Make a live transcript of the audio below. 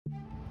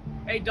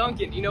Hey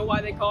Duncan, you know why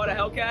they call it a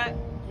Hellcat?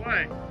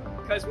 Why?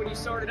 Because when you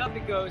start it up,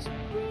 it goes.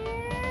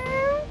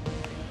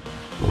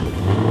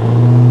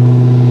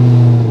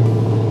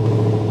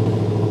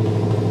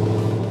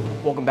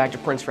 Welcome back to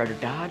Prince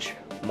Frederick Dodge.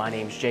 My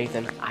name's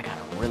Jathan. I got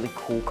a really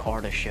cool car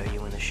to show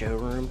you in the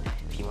showroom.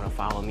 If you want to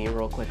follow me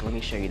real quick, let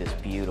me show you this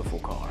beautiful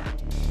car.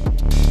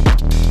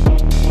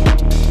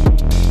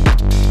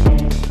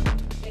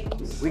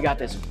 We got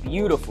this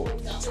beautiful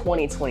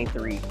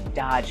 2023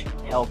 Dodge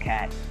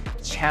Hellcat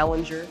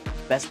Challenger.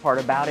 Best part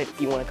about it, if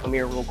you want to come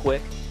here real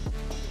quick,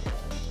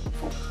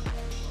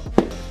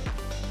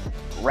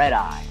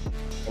 RedEye.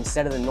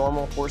 Instead of the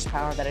normal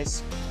horsepower that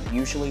it's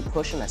usually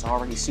pushing, that's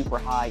already super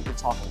high, you're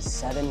talking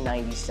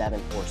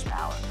 797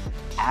 horsepower.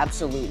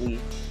 Absolutely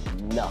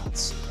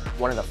nuts.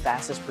 One of the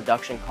fastest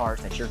production cars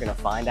that you're gonna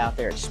find out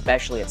there,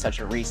 especially at such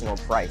a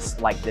reasonable price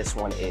like this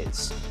one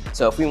is.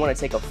 So if we want to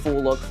take a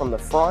full look from the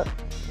front,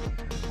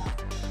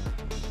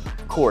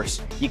 of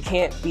course, you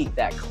can't beat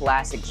that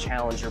classic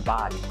Challenger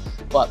body.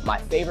 But my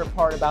favorite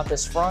part about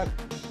this front,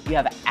 you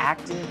have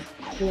active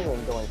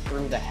cooling going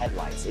through the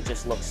headlights. It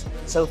just looks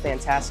so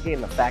fantastic,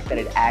 and the fact that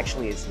it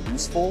actually is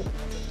useful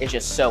is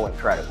just so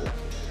incredible.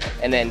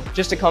 And then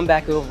just to come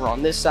back over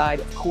on this side,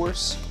 of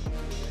course,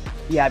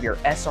 you have your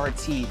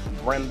SRT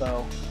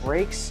Brembo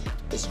brakes,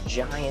 this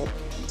giant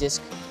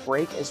disc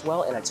brake as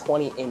well, and a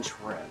 20-inch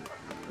rim.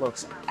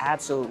 Looks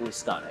absolutely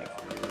stunning.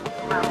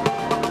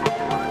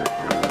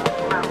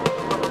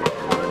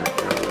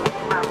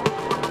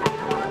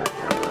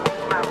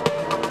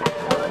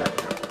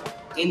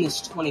 In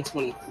this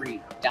 2023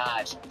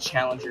 Dodge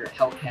Challenger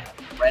Hellcat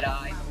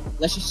RedEye,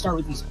 let's just start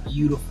with these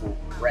beautiful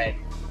red,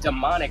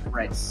 demonic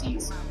red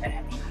seats that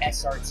have the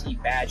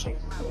SRT badging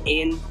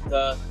in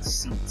the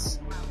seats.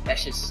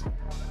 That's just,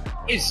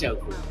 it's so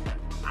cool.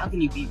 How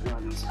can you beat one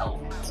of these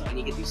Hellcats? And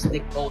you get these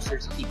thick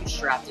bolsters to keep it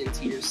strapped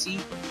into your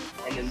seat.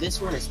 And then this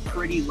one is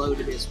pretty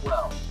loaded as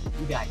well.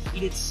 You got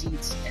heated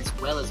seats as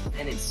well as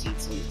vented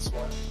seats in this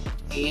one,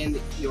 and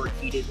your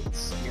heated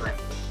steering.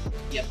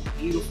 You have a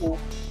beautiful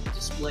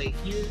display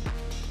here,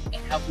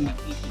 and how can you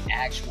beat the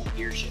actual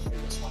gear shifter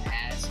this one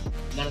has?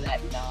 None of that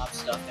knob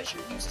stuff that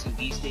you're used to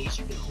these days.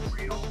 You get a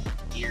real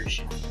gear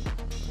shifter.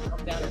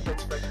 Come down to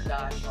Prince Frederick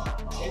Dodge,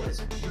 take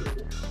this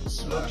beautiful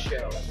smoke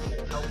show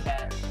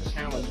Hellcat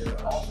Challenger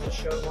off the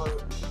showroom.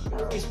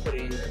 Please put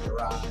it in your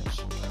garage.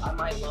 I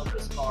might love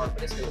this car,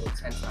 but it's going to look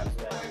 10 times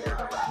better in your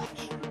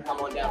garage. Come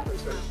on down to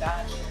Prince Frederick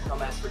Dodge,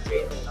 come ask for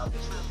Jathan, and I'll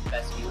get you the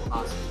best view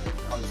possible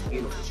on this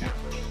beautiful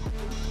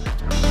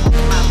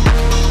Challenger.